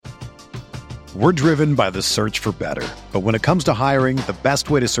We're driven by the search for better. But when it comes to hiring, the best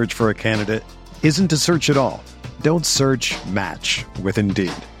way to search for a candidate isn't to search at all. Don't search, match with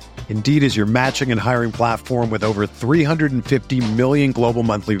Indeed. Indeed is your matching and hiring platform with over 350 million global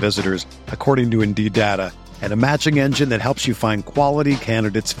monthly visitors, according to Indeed data, and a matching engine that helps you find quality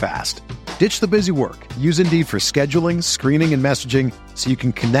candidates fast. Ditch the busy work. Use Indeed for scheduling, screening, and messaging so you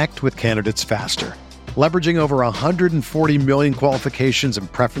can connect with candidates faster. Leveraging over 140 million qualifications and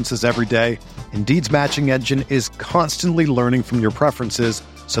preferences every day, Indeed's matching engine is constantly learning from your preferences,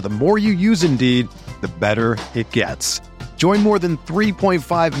 so the more you use Indeed, the better it gets. Join more than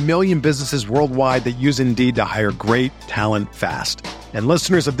 3.5 million businesses worldwide that use Indeed to hire great talent fast. And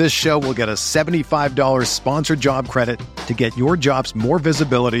listeners of this show will get a $75 sponsored job credit to get your jobs more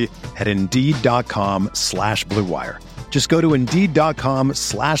visibility at Indeed.com/Blue Wire. Just go to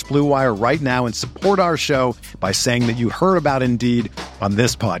Indeed.com/Blue Wire right now and support our show by saying that you heard about Indeed on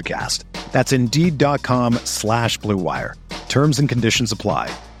this podcast. That's Indeed.com/Blue Wire. Terms and conditions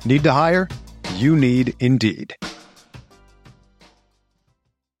apply. Need to hire? You need Indeed. Do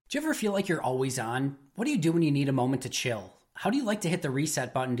you ever feel like you're always on? What do you do when you need a moment to chill? How do you like to hit the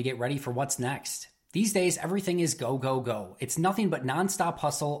reset button to get ready for what's next? These days, everything is go, go, go. It's nothing but nonstop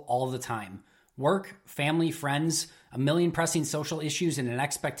hustle all the time. Work, family, friends, a million pressing social issues, and an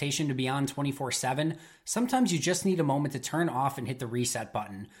expectation to be on 24/7. Sometimes you just need a moment to turn off and hit the reset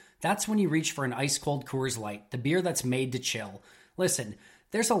button. That's when you reach for an ice-cold Coors Light, the beer that's made to chill. Listen,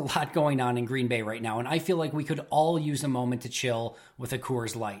 there's a lot going on in Green Bay right now, and I feel like we could all use a moment to chill with a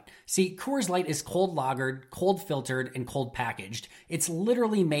Coors Light. See, Coors Light is cold lagered, cold filtered, and cold packaged. It's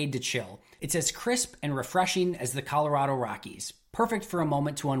literally made to chill. It's as crisp and refreshing as the Colorado Rockies. Perfect for a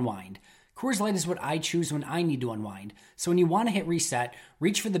moment to unwind. Coors Light is what I choose when I need to unwind. So when you want to hit reset,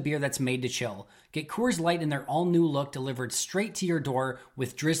 reach for the beer that's made to chill. Get Coors Light in their all-new look delivered straight to your door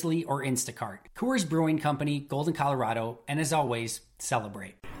with Drizzly or Instacart. Coors Brewing Company, Golden, Colorado, and as always,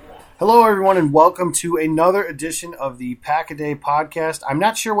 celebrate. Hello, everyone, and welcome to another edition of the Pack-A-Day podcast. I'm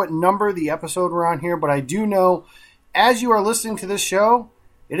not sure what number the episode we're on here, but I do know as you are listening to this show,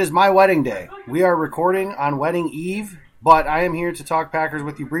 it is my wedding day. We are recording on wedding eve, but I am here to talk Packers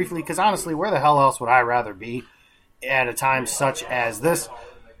with you briefly because honestly, where the hell else would I rather be at a time such as this?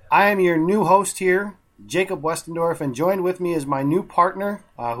 I am your new host here, Jacob Westendorf, and joined with me is my new partner,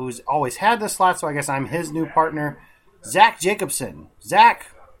 who's always had this slot, so I guess I'm his new partner, Zach Jacobson. Zach,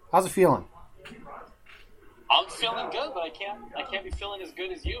 how's it feeling? I'm feeling good, but I can't be feeling as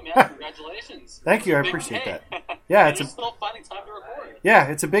good as you, man. Congratulations. Thank you, I appreciate that. Yeah, you're still finding time to record. Yeah,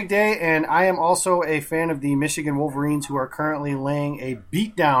 it's a big day, and I am also a fan of the Michigan Wolverines, who are currently laying a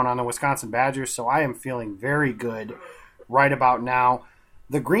beatdown on the Wisconsin Badgers, so I am feeling very good right about now.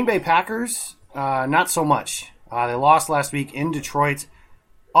 The Green Bay Packers, not so much. They lost last week in Detroit.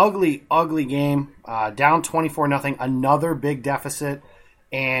 Ugly, ugly game. Down 24-0, another big deficit.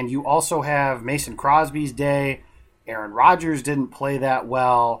 And you also have Mason Crosby's day. Aaron Rodgers didn't play that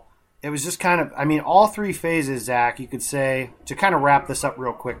well. It was just kind of, all three phases, Zach, you could say, to kind of wrap this up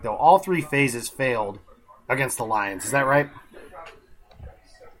real quick, though, all three phases failed against the Lions. Is that right?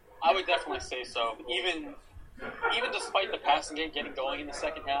 I would definitely say so. Even despite the passing game getting going in the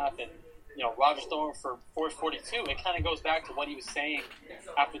second half and, Rodgers throwing for 442, it kind of goes back to what he was saying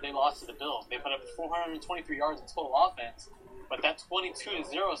after they lost to the Bills. They put up 423 yards in total offense, but that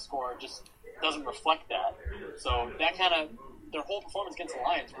 22-0 score just doesn't reflect that. So that kind of, their whole performance against the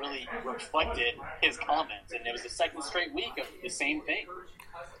Lions really reflected his comments, and it was the second straight week of the same thing.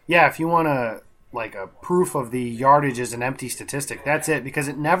 Yeah, if you want a proof of the yardage as an empty statistic, that's it, because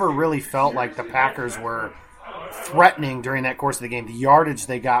it never really felt like the Packers were threatening during that course of the game. The yardage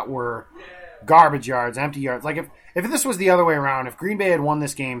they got were garbage yards, empty yards. Like if this was the other way around, if Green Bay had won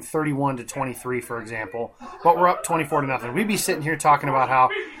this game 31-23, for example, but we're up 24-0, we'd be sitting here talking about how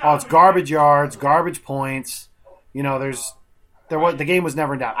it's garbage yards, garbage points. The game was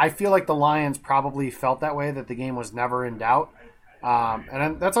never in doubt. I feel like the Lions probably felt that way, that the game was never in doubt,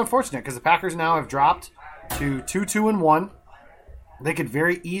 and that's unfortunate because the Packers now have dropped to 2-2-1. They could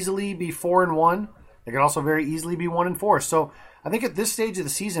very easily be 4-1. They could also very easily be 1-4. So I think at this stage of the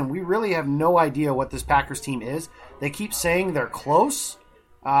season, we really have no idea what this Packers team is. They keep saying they're close,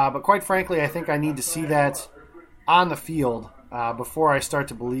 but quite frankly, I think I need to see that on the field before I start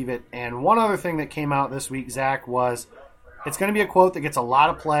to believe it. And one other thing that came out this week, Zach, was it's going to be a quote that gets a lot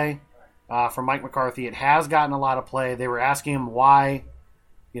of play from Mike McCarthy. It has gotten a lot of play. They were asking him why,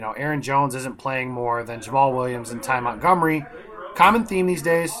 Aaron Jones isn't playing more than Jamal Williams and Ty Montgomery. Common theme these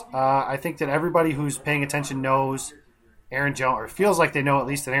days. I think that everybody who's paying attention knows Aaron Jones, or feels like they know at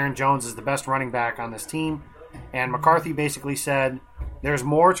least, that Aaron Jones is the best running back on this team. And McCarthy basically said there's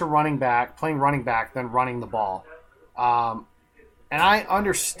more to playing running back than running the ball. And I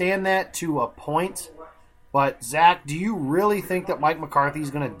understand that to a point. But, Zach, do you really think that Mike McCarthy is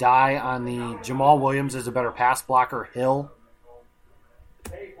going to die on the Jamal Williams is a better pass blocker hill?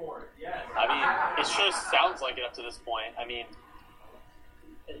 I mean, it sure sounds like it up to this point. I mean,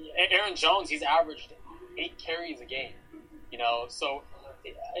 Aaron Jones, he's averaged 8 carries a game. So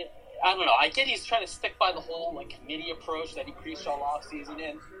I don't know. I get he's trying to stick by the whole committee approach that he preached all offseason.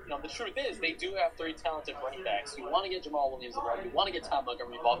 And the truth is, they do have 3 talented running backs. You want to get Jamal Williams involved. You want to get Ty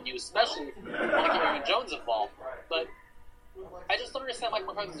Montgomery involved. You especially want to get Aaron Jones involved. But I just don't understand Mike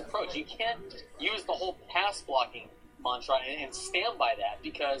McCarthy's approach. You can't use the whole pass blocking mantra and stand by that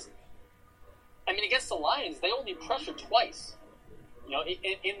because, against the Lions, they only pressured twice,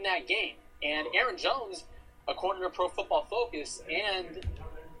 in that game. And Aaron Jones, according to Pro Football Focus and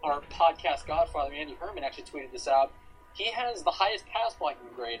our podcast godfather, Andy Herman, actually tweeted this out. He has the highest pass blocking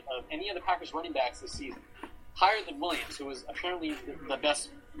grade of any of the Packers running backs this season. Higher than Williams, who is apparently the best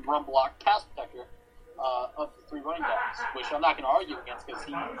run block pass protector of the 3 running backs, which I'm not going to argue against because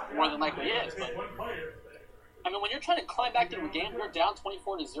he more than likely is. But, when you're trying to climb back into a game, you're down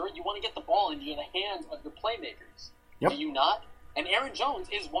 24-0, you want to get the ball into the hands of your playmakers. Yep. Do you not? And Aaron Jones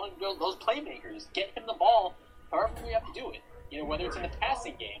is one of those playmakers. Get him the ball however you have to do it. Whether it's in the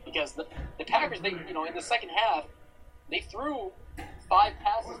passing game, because the Packers, they in the second half, they threw 5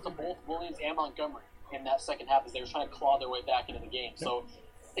 passes to both Williams and Montgomery in that second half as they were trying to claw their way back into the game. So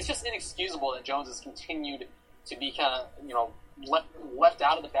it's just inexcusable that Jones has continued to be kind of, left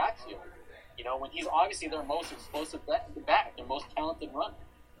out of the backfield. When he's obviously their most explosive back, their most talented runner.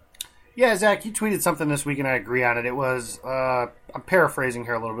 Yeah, Zach, you tweeted something this week, and I agree on it. It was, I'm paraphrasing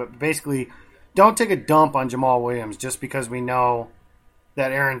here a little bit, but basically, don't take a dump on Jamal Williams just because we know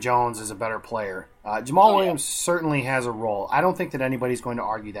that Aaron Jones is a better player. Jamal Williams certainly has a role. I don't think that anybody's going to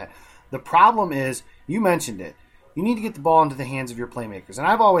argue that. The problem is, you mentioned it, you need to get the ball into the hands of your playmakers. And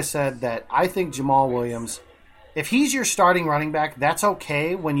I've always said that I think Jamal Williams, if he's your starting running back, that's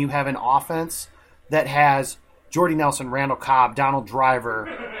okay when you have an offense that has Jordy Nelson, Randall Cobb, Donald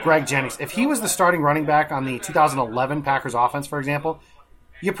Driver, Greg Jennings. If he was the starting running back on the 2011 Packers offense, for example,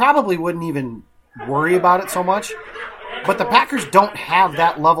 you probably wouldn't even worry about it so much. But the Packers don't have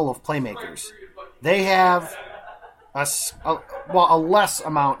that level of playmakers. They have a less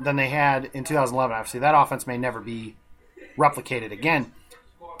amount than they had in 2011. Obviously, that offense may never be replicated again.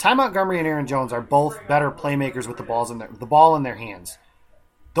 Ty Montgomery and Aaron Jones are both better playmakers with the ball in their hands.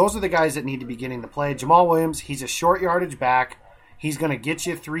 Those are the guys that need to be getting the play. Jamal Williams, he's a short yardage back. He's going to get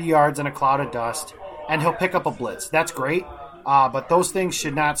you 3 yards in a cloud of dust, and he'll pick up a blitz. That's great. But those things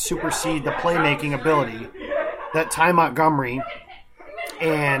should not supersede the playmaking ability that Ty Montgomery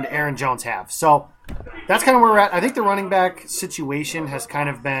and Aaron Jones have. So that's kind of where we're at. I think the running back situation has kind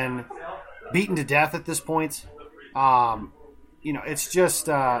of been beaten to death at this point. It's just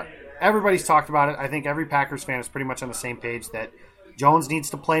everybody's talked about it. I think every Packers fan is pretty much on the same page that Jones needs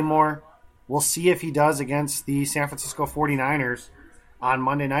to play more. We'll see if he does against the San Francisco 49ers on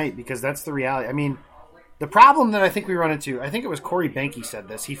Monday night because that's the reality. The problem that I think we run into, I think it was Corey Behnke said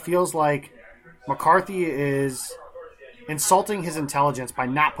this, he feels like McCarthy is insulting his intelligence by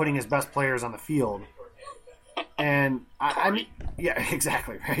not putting his best players on the field. And, yeah,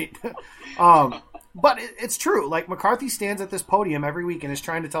 exactly, right? But it's true. Like, McCarthy stands at this podium every week and is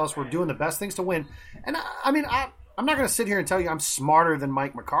trying to tell us we're doing the best things to win. And, I'm not going to sit here and tell you I'm smarter than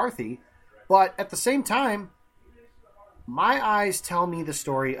Mike McCarthy, but at the same time, my eyes tell me the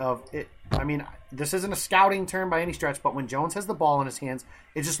story of it. This isn't a scouting term by any stretch, but when Jones has the ball in his hands,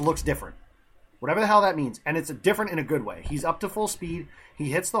 it just looks different. Whatever the hell that means. And it's different in a good way. He's up to full speed.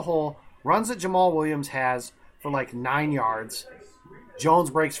 He hits the hole. Runs that Jamal Williams has for 9 yards. Jones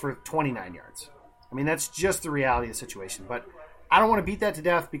breaks for 29 yards. That's just the reality of the situation. But I don't want to beat that to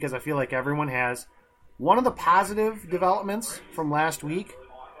death because I feel like everyone has. One of the positive developments from last week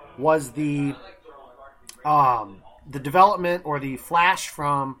was the development or the flash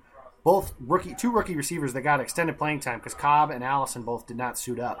from two rookie receivers that got extended playing time because Cobb and Allison both did not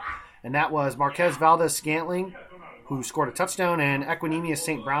suit up. And that was Marquez Valdes-Scantling, who scored a touchdown, and Equanimeous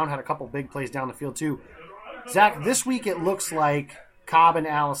St. Brown had a couple big plays down the field too. Zach, this week it looks like Cobb and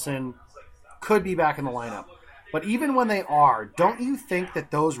Allison could be back in the lineup. But even when they are, don't you think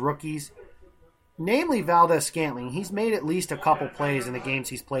that those rookies, namely Valdes-Scantling, he's made at least a couple plays in the games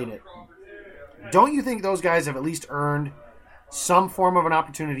he's played it. Don't you think those guys have at least earned some form of an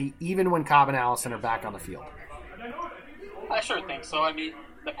opportunity even when Cobb and Allison are back on the field? I sure think so.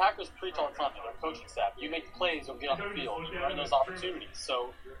 The Packers preach all the time to their coaching staff. You make the plays, you'll get on the field. You earn those opportunities.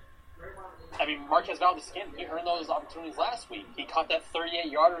 So, I mean, Marquez Valdez-Scantling, he earned those opportunities last week. He caught that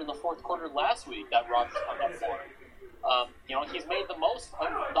 38-yarder in the fourth quarter last week that Rodgers hung up for. He's made the most of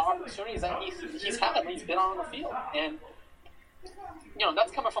the opportunities that he's had when he's been on the field. And,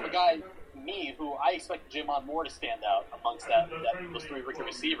 that's coming from a guy, me, who I expect Jamon Moore to stand out amongst those three rookie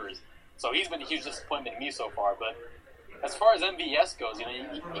receivers. So he's been a huge disappointment to me so far. But as far as MVS goes,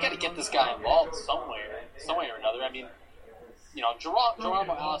 you got to get this guy involved some way or another. I mean,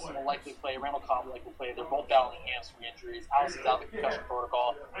 Geronimo Allison will likely play. Randall Cobb will likely play. They're both battling hamstring injuries. Allison's out of the concussion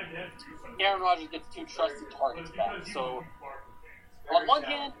protocol. Aaron Rodgers gets two trusted targets back. So, on one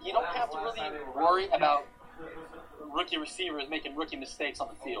hand, you don't have to really worry about rookie receivers making rookie mistakes on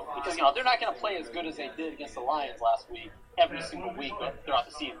the field because they're not going to play as good as they did against the Lions last week every single week throughout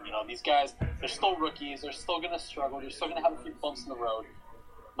the season. These guys, they're still rookies. They're still going to struggle. They're still going to have a few bumps in the road.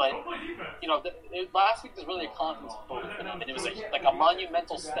 But, last week was really a confidence builder for them, and it was like a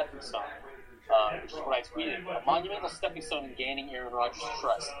monumental stepping stone, which is what I tweeted. A monumental stepping stone in gaining Aaron Rodgers'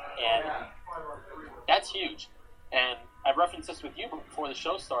 trust. And that's huge. And I referenced this with you before the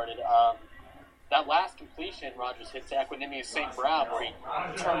show started. That last completion Rodgers hit to Equanimeous St. Brown, where he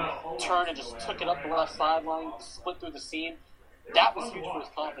turned and just took it up the left sideline, split through the seam, that was huge for his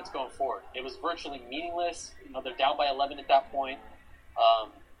confidence going forward. It was virtually meaningless. They're down by 11 at that point.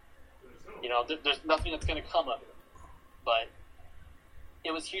 There's nothing that's going to come of it. But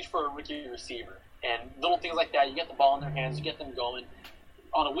it was huge for a rookie receiver. And little things like that, you get the ball in their hands, you get them going.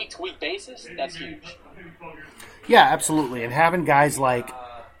 On a week-to-week basis, that's huge. Yeah, absolutely. And having guys like,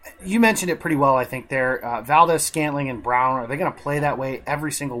 you mentioned it pretty well, I think, there. Valdez, Scantling, and Brown, are they going to play that way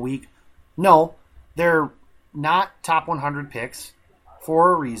every single week? No. They're not top 100 picks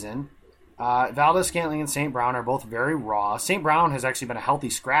for a reason. Valdez, Scantling, and St. Brown are both very raw. St. Brown has actually been a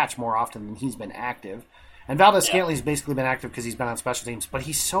healthy scratch more often than he's been active. And Valdez Scantling's basically been active because he's been on special teams, but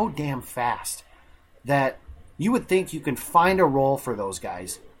he's so damn fast that you would think you can find a role for those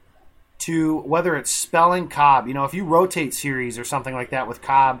guys to, whether it's spelling Cobb, if you rotate series or something like that with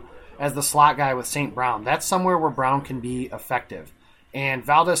Cobb as the slot guy with St. Brown, that's somewhere where Brown can be effective. And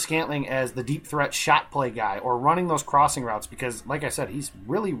Valdez Scantling as the deep threat shot play guy or running those crossing routes because, like I said, he's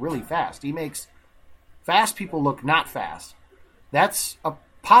really, really fast. He makes fast people look not fast. That's a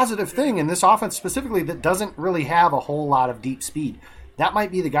positive thing in this offense specifically that doesn't really have a whole lot of deep speed. That might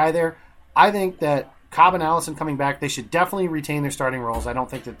be the guy there. I think that Cobb and Allison coming back, they should definitely retain their starting roles. I don't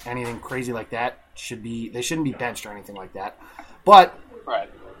think that anything crazy like that they shouldn't be benched or anything like that. But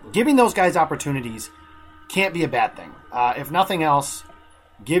giving those guys opportunities can't be a bad thing. If nothing else,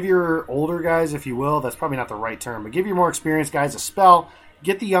 give your older guys, if you will, that's probably not the right term, but give your more experienced guys a spell,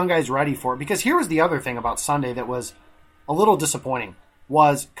 get the young guys ready for it. Because here was the other thing about Sunday that was a little disappointing,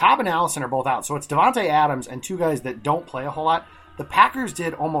 was Cobb and Allison are both out. So it's Devontae Adams and two guys that don't play a whole lot. The Packers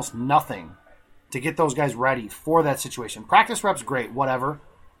did almost nothing to get those guys ready for that situation. Practice reps, great, whatever,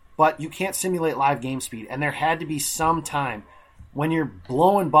 but you can't simulate live game speed, and there had to be some time when you're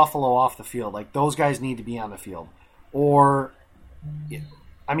blowing Buffalo off the field, like those guys need to be on the field. Or,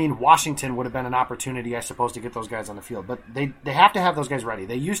 Washington would have been an opportunity, I suppose, to get those guys on the field. But they have to have those guys ready.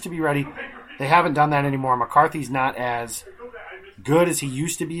 They used to be ready. They haven't done that anymore. McCarthy's not as good as he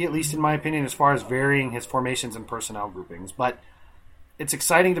used to be, at least in my opinion, as far as varying his formations and personnel groupings. But it's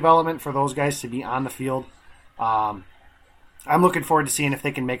exciting development for those guys to be on the field. I'm looking forward to seeing if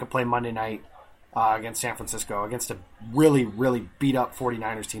they can make a play Monday night against San Francisco, against a really, really beat-up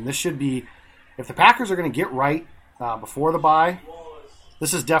 49ers team. This should be, if the Packers are going to get right before the bye,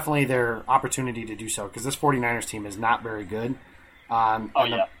 this is definitely their opportunity to do so because this 49ers team is not very good. And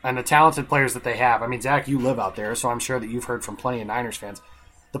the talented players that they have, Zach, you live out there, so I'm sure that you've heard from plenty of Niners fans.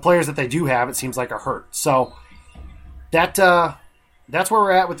 The players that they do have, it seems like, are hurt. So that's where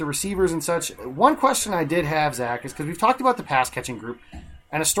we're at with the receivers and such. One question I did have, Zach, is because we've talked about the pass-catching group,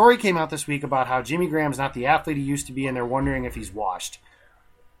 and a story came out this week about how Jimmy Graham's not the athlete he used to be, and they're wondering if he's washed.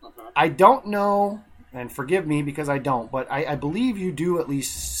 I don't know, and forgive me because I don't, but I believe you do at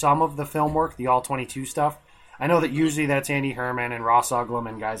least some of the film work, the All-22 stuff. I know that usually that's Andy Herman and Ross Uglum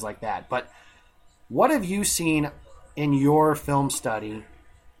and guys like that, but what have you seen in your film study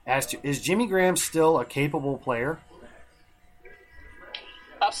as to, is Jimmy Graham still a capable player?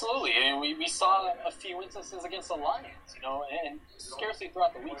 Absolutely. We saw a few instances against the Lions, and scarcely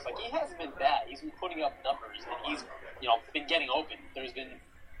throughout the weeks. Like, he hasn't been bad. He's been putting up numbers, and he's, been getting open. There's been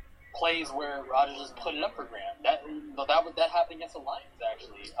plays where Rodgers just put it up for Graham. That happened against the Lions,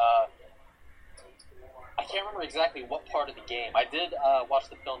 actually. I can't remember exactly what part of the game. I did watch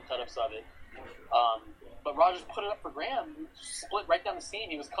the film cut-ups of it. But Rodgers put it up for Graham, split right down the seam.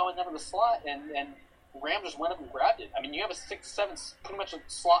 He was coming out of the slot, and Graham just went up and grabbed it. I mean, you have a 6'7", pretty much a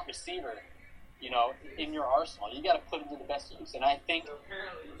slot receiver, in your arsenal. You got to put him to the best use. And I think,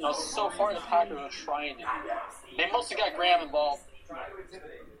 so far the Packers are trying to do that. They mostly got Graham involved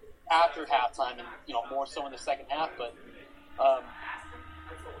after halftime and, more so in the second half. But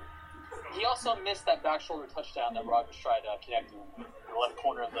he also missed that back shoulder touchdown that Rodgers tried to connect to him in the left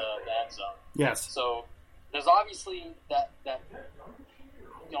corner of the end zone. Yes. So there's obviously that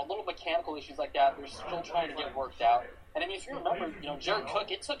little mechanical issues like that. They're still trying to get worked out. And I mean, if you remember, Jared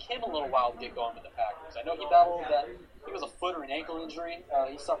Cook, it took him a little while to get going with the Packers. I know he battled that. I think it was a foot or an ankle injury.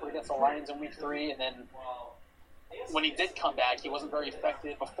 He suffered against the Lions in Week 3, and then when he did come back, he wasn't very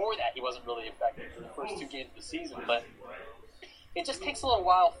effective. Before that, he wasn't really effective for the first 2 games of the season. But it just takes a little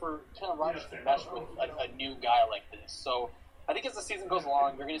while for kind of Rodgers to mesh with a new guy like this. So I think as the season goes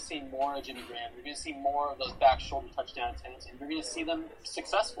along, you're going to see more of Jimmy Graham. You're going to see more of those back shoulder touchdown attempts, and you're going to see them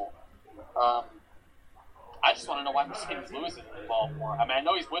successful. I just want to know why Marcedes Lewis isn't involved more. I mean, I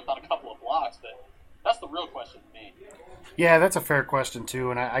know he's whipped on a couple of blocks, but that's the real question to me. Yeah, that's a fair question,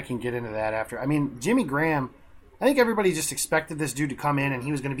 too, and I can get into that after. I mean, Jimmy Graham, I think everybody just expected this dude to come in and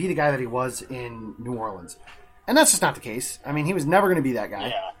he was going to be the guy that he was in New Orleans. And that's just not the case. I mean, he was never going to be that guy.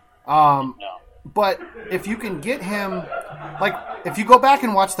 Yeah. No. But if you can get him, like, if you go back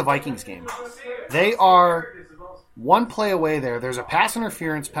and watch the Vikings game, they are one play away there. There's a pass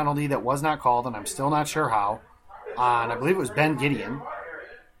interference penalty that was not called, and I'm still not sure how, on, I believe it was Ben Gideon,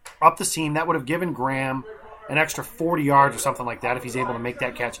 up the seam. That would have given Graham an extra 40 yards or something like that if he's able to make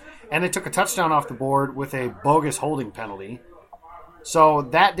that catch. And they took a touchdown off the board with a bogus holding penalty. So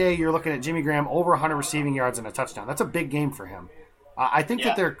that day you're looking at Jimmy Graham over 100 receiving yards and a touchdown. That's a big game for him. I think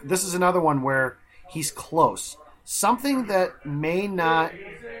that this is another one where he's close. Something that may not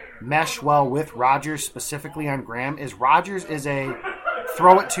mesh well with Rodgers specifically on Graham is Rodgers is a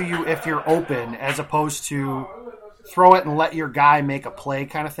throw it to you if you're open as opposed to throw it and let your guy make a play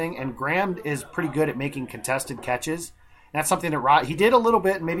kind of thing. And Graham is pretty good at making contested catches. And that's something that he did a little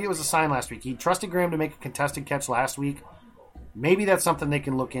bit. Maybe it was a sign last week. He trusted Graham to make a contested catch last week. Maybe that's something they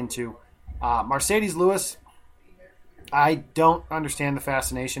can look into. Marcedes Lewis, I don't understand the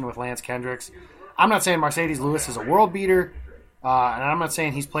fascination with Lance Kendricks. I'm not saying Marcedes Lewis is a world beater, and I'm not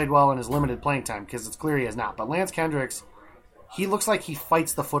saying he's played well in his limited playing time, because it's clear he has not. But Lance Kendricks, he looks like he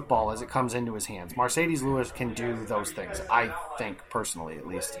fights the football as it comes into his hands. Marcedes Lewis can do those things, I think, personally at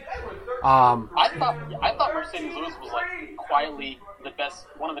least. I thought Marcedes Lewis was like quietly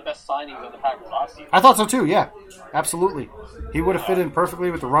one of the best signings of the Packers offseason. I thought so too, yeah. Absolutely. He would have fit in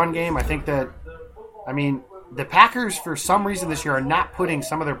perfectly with the run game. I think that, I mean, the Packers, for some reason this year, are not putting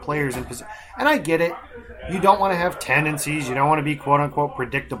some of their players in position. And I get it. You don't want to have tendencies. You don't want to be, quote-unquote,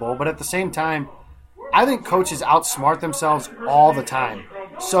 predictable. But at the same time, I think coaches outsmart themselves all the time.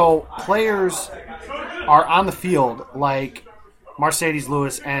 So players are on the field like Marcedes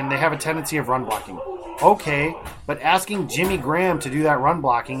Lewis, and they have a tendency of run blocking. Okay, but asking Jimmy Graham to do that run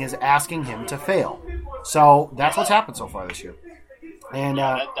blocking is asking him to fail. So that's what's happened so far this year. And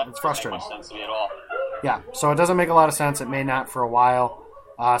it's frustrating. That doesn't make much sense to me at all. Yeah, so it doesn't make a lot of sense. It may not for a while.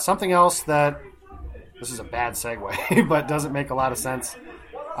 Something else that, this is a bad segue, but doesn't make a lot of sense.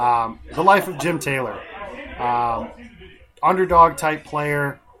 The life of Jim Taylor. Underdog-type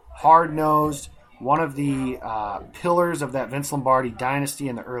player, hard-nosed, one of the pillars of that Vince Lombardi dynasty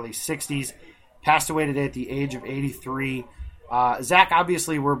in the early 60s. Passed away today at the age of 83. Zach,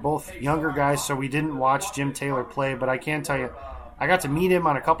 obviously, we're both younger guys, so we didn't watch Jim Taylor play, but I can tell you, I got to meet him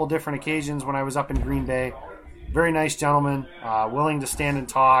on a couple different occasions when I was up in Green Bay. Very nice gentleman, willing to stand and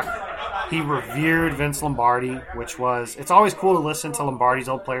talk. He revered Vince Lombardi, it's always cool to listen to Lombardi's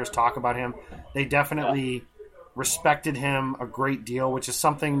old players talk about him. They definitely respected him a great deal, which is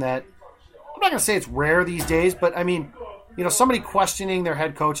something that, I'm not going to say it's rare these days, but I mean, somebody questioning their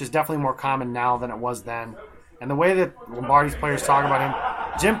head coach is definitely more common now than it was then. And the way that Lombardi's players talk about him,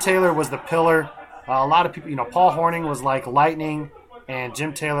 Jim Taylor was the pillar. A lot of people, Paul Hornung was like lightning, and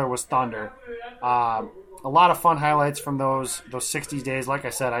Jim Taylor was thunder. A lot of fun highlights from those 60s days. Like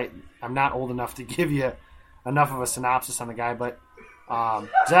I said, I'm not old enough to give you enough of a synopsis on the guy. But,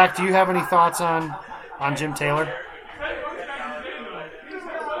 Zach, do you have any thoughts on Jim Taylor?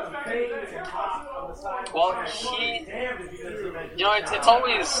 Well,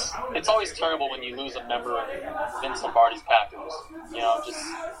 it's always terrible when you lose a member of Vince Lombardi's Packers.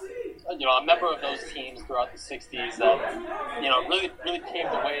 A member of those teams throughout the 60s that, really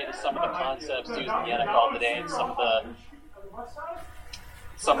paved the way to some of the concepts used in the NFL today, and some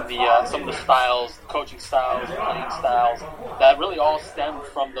of the styles, coaching styles, playing styles that really all stemmed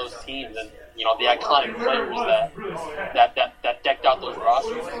from those teams, and the iconic players that decked out those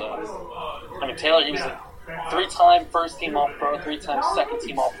rosters. So I mean, Taylor, he was a 3-time first-team All-Pro, 3-time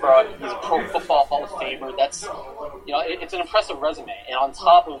second-team All-Pro. He's a Pro Football Hall of Famer. That's, it's an impressive resume. And on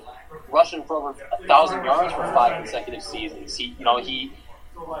top of rushing for over 1,000 yards for 5 consecutive seasons, he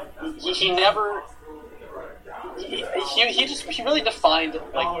really defined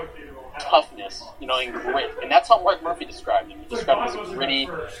like toughness, and grit. And that's how Mark Murphy described him. He described him as a gritty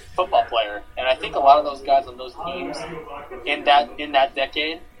football player. And I think a lot of those guys on those teams in that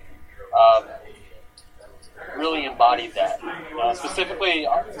decade really embodied that. Specifically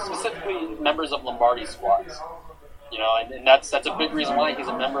members of Lombardi squads. And that's a big reason why he's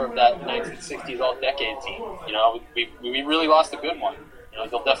a member of that 1960s All-Decade team. We really lost a good one.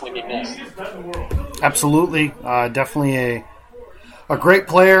 He'll definitely be missed. Absolutely. Definitely a great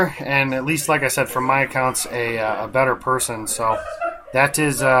player, and at least, like I said, from my accounts, a better person. So that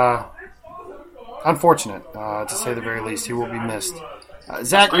is unfortunate, to say the very least. He will be missed.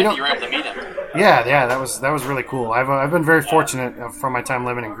 Zach, great that you were able to meet him. Yeah, that was really cool. I've been very fortunate from my time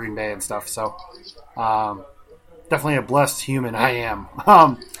living in Green Bay and stuff. So definitely a blessed human I am.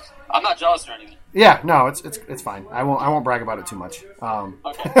 I'm not jealous or anything. Yeah, no, it's fine. I won't brag about it too much.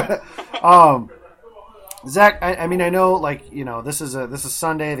 Okay. Zach, I mean, I know, this is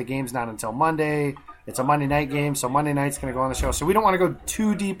Sunday. The game's not until Monday. It's a Monday night game, so Monday night's going to go on the show. So we don't want to go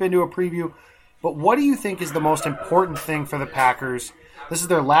too deep into a preview. But what do you think is the most important thing for the Packers? This is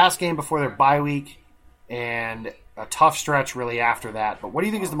their last game before their bye week, and a tough stretch really after that. But what do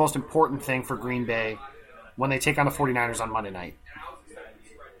you think is the most important thing for Green Bay when they take on the 49ers on Monday night?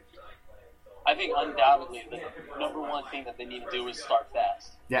 I think undoubtedly the number one thing that they need to do is start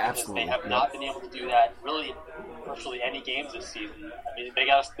fast. Yeah, absolutely. They have not been able to do that really virtually any games this season. I mean, they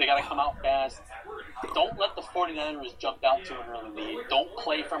got to come out fast. Don't let the 49ers jump out to an early lead. Don't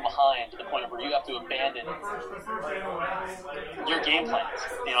play from behind to the point where you have to abandon your game plans.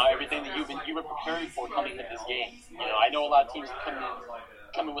 Everything that you were preparing for coming into this game. I know a lot of teams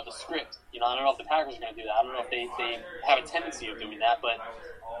come in with a script. I don't know if the Packers are going to do that. I don't know if they have a tendency of doing that, but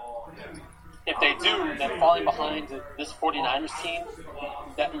if they do, then falling behind this 49ers team,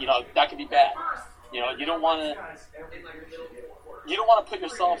 that could be bad. You don't want to put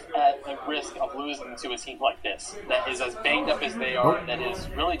yourself at risk of losing to a team like this that is as banged up as they are, that is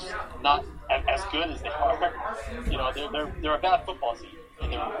really just not as good as they are. They're a bad football team,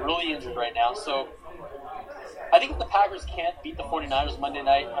 and they're really injured right now. So I think if the Packers can't beat the 49ers Monday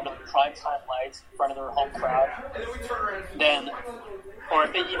night under the primetime lights in front of their home crowd, then, or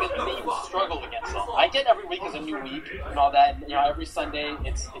if they even struggle against them. I get every week is a new week and all that. Every Sunday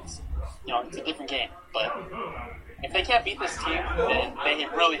it's a different game. But if they can't beat this team, then they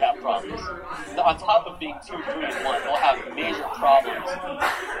really have problems. On top of being 2-3-1, they'll have major problems.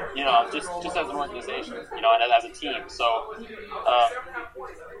 Just as an organization, and as a team. So,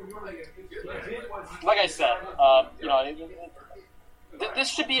 like I said, this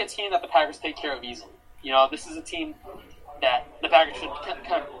should be a team that the Packers take care of easily. This is a team that the Packers should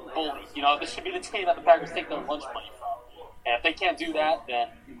kind of bully. This should be the team that the Packers take their lunch money from. And if they can't do that, then,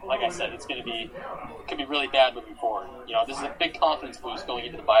 like I said, it could be really bad moving forward. This is a big confidence boost going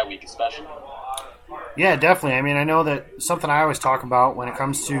into the bye week, especially. Yeah, definitely. I mean, I know that something I always talk about when it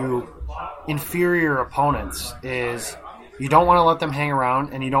comes to inferior opponents is you don't want to let them hang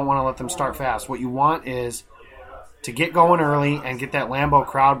around and you don't want to let them start fast. What you want is to get going early and get that Lambeau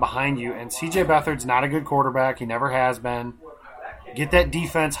crowd behind you. And C.J. Beathard's not a good quarterback. He never has been. Get that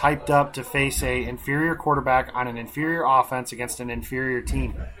defense hyped up to face a inferior quarterback on an inferior offense against an inferior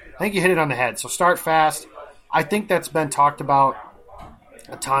team. I think you hit it on the head. So start fast. I think that's been talked about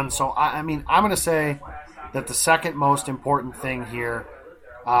a ton. So, I mean, I'm going to say that the second most important thing here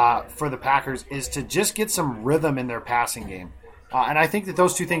for the Packers is to just get some rhythm in their passing game. And I think that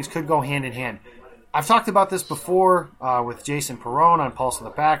those two things could go hand in hand. I've talked about this before with Jason Perrone on Pulse of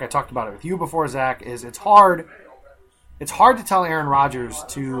the Pack. I talked about it with you before, Zach, is it's hard to tell Aaron Rodgers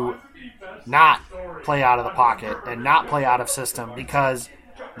to not play out of the pocket and not play out of system because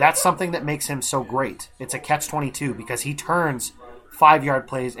that's something that makes him so great. It's a catch-22 because he turns 5-yard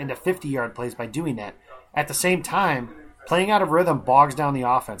plays into 50-yard plays by doing that. At the same time, playing out of rhythm bogs down the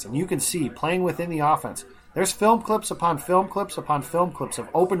offense. And you can see, playing within the offense, there's film clips upon film clips upon film clips of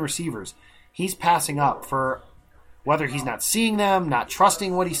open receivers. He's passing up for whether he's not seeing them, not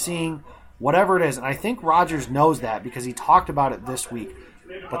trusting what he's seeing, whatever it is. And I think Rodgers knows that because he talked about it this week.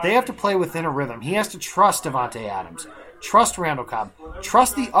 But they have to play within a rhythm. He has to trust Davante Adams, trust Randall Cobb,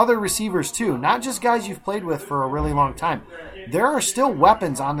 trust the other receivers too, not just guys you've played with for a really long time. There are still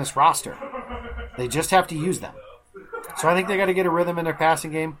weapons on this roster. They just have to use them. So I think they got to get a rhythm in their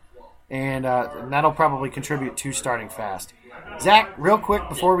passing game, and that'll probably contribute to starting fast. Zach, real quick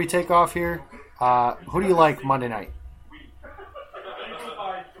before we take off here, Who do you like Monday night?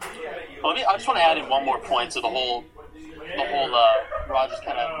 I just want to add in one more point to the whole Rodgers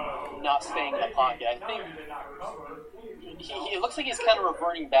kind of not staying in the pocket. I think it looks like he's kind of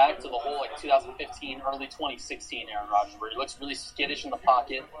reverting back to the whole 2015, early 2016 Aaron Rodgers, where he looks really skittish in the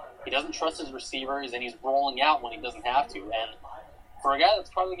pocket. He doesn't trust his receivers, and he's rolling out when he doesn't have to. And for a guy that's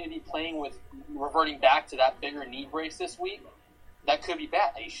probably going to be playing with reverting back to that bigger knee brace this week, that could be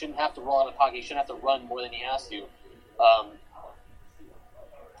bad. He shouldn't have to roll out of the pocket. He shouldn't have to run more than he has to.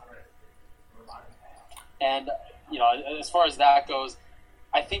 And, as far as that goes,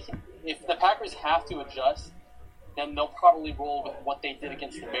 I think if the Packers have to adjust, then they'll probably roll with what they did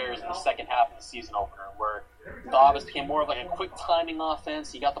against the Bears in the second half of the season opener, where the offense became more of a quick timing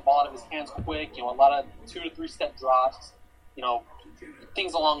offense. He got the ball out of his hands quick, a lot of 2 to 3 step drops,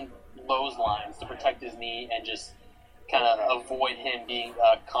 things along those lines to protect his knee and just kind of avoid him being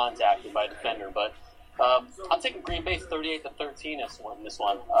contacted by a defender. But I'm taking Green Bay 38-13 this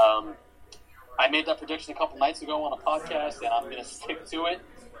one. I made that prediction a couple nights ago on a podcast, and I'm going to stick to it.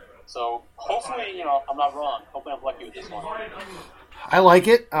 So hopefully, I'm not wrong. Hopefully I'm lucky with this one. I like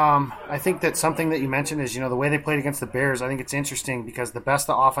it. I think that something that you mentioned is, the way they played against the Bears, I think it's interesting because the best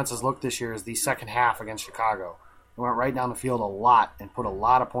the offense has looked this year is the second half against Chicago. They went right down the field a lot and put a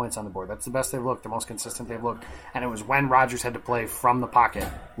lot of points on the board. That's the best they've looked, the most consistent they've looked. And it was when Rodgers had to play from the pocket,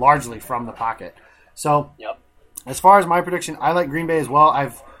 largely from the pocket. So, As far as my prediction, I like Green Bay as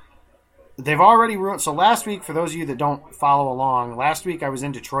well. They've already ruined. So last week, for those of you that don't follow along, last week I was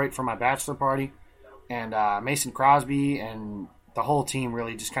in Detroit for my bachelor party, and Mason Crosby and the whole team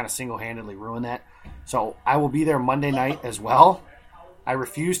really just kind of single-handedly ruined that. So I will be there Monday night as well. I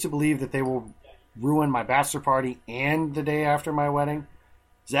refuse to believe that they will ruin my bachelor party and the day after my wedding.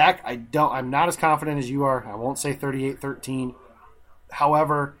 Zach, I'm not as confident as you are. I won't say 38-13.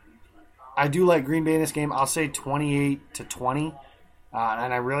 However, I do like Green Bay in this game. I'll say 28-20.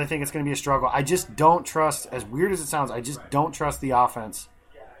 And I really think it's going to be a struggle. I just don't trust, as weird as it sounds, I just don't trust the offense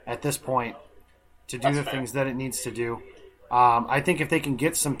at this point to do the things that it needs to do. I think if they can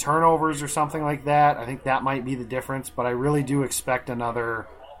get some turnovers or something like that, I think that might be the difference. But I really do expect another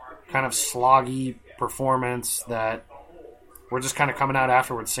kind of sloggy performance that we're just kind of coming out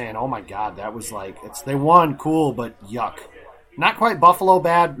afterwards saying, oh my God, that was they won, cool, but yuck. Not quite Buffalo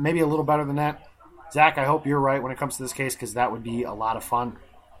bad, maybe a little better than that. Zach, I hope you're right when it comes to this case because that would be a lot of fun.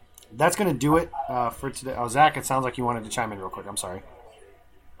 That's going to do it for today. Oh, Zach, it sounds like you wanted to chime in real quick. I'm sorry.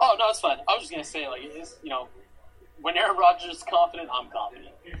 Oh, no, it's fine. I was just going to say, when Aaron Rodgers is confident, I'm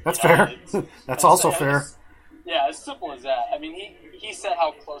confident. That's fair. That's also fair. Yeah, as simple as that. I mean, he said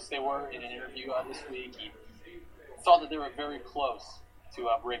how close they were in an interview this week. He thought that they were very close to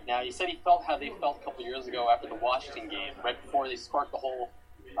break. Now, he said he felt how they felt a couple years ago after the Washington game, right before they sparked the whole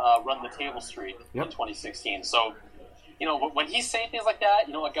run the table streak in 2016. So, when he's saying things like that,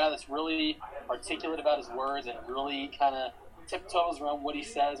 a guy that's really articulate about his words and really kind of tiptoes around what he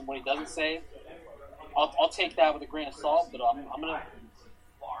says and what he doesn't say, I'll take that with a grain of salt. But I'm gonna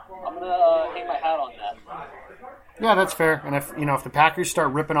hang my hat on that. Yeah, that's fair. And if the Packers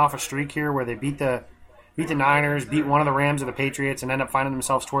start ripping off a streak here where they beat the Niners, beat one of the Rams or the Patriots, and end up finding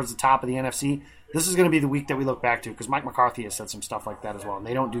themselves towards the top of the NFC, this is going to be the week that we look back to because Mike McCarthy has said some stuff like that as well, and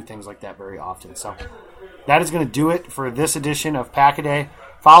they don't do things like that very often. So that is going to do it for this edition of Pack-A-Day.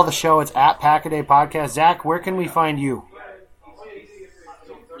 Follow the show. It's at Pack-A-Day Podcast. Zach, where can we find you?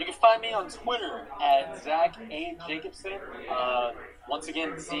 You can find me on Twitter at Zach A. Jacobson. Once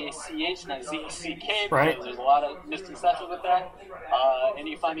again, Z-A-C-H, not Z-E-C-K, because there's a lot of misconceptions with that. And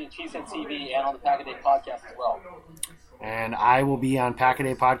you can find me on Cheesehead TV and on the Pack-A-Day Podcast as well. And I will be on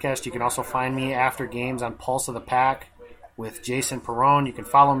Pack-A-Day Podcast. You can also find me after games on Pulse of the Pack with Jason Perrone. You can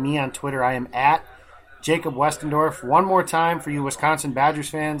follow me on Twitter. I am at Jacob Westendorf. One more time for you Wisconsin Badgers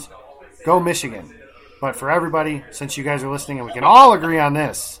fans, go Michigan. But for everybody, since you guys are listening and we can all agree on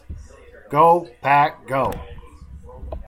this, go Pack, go.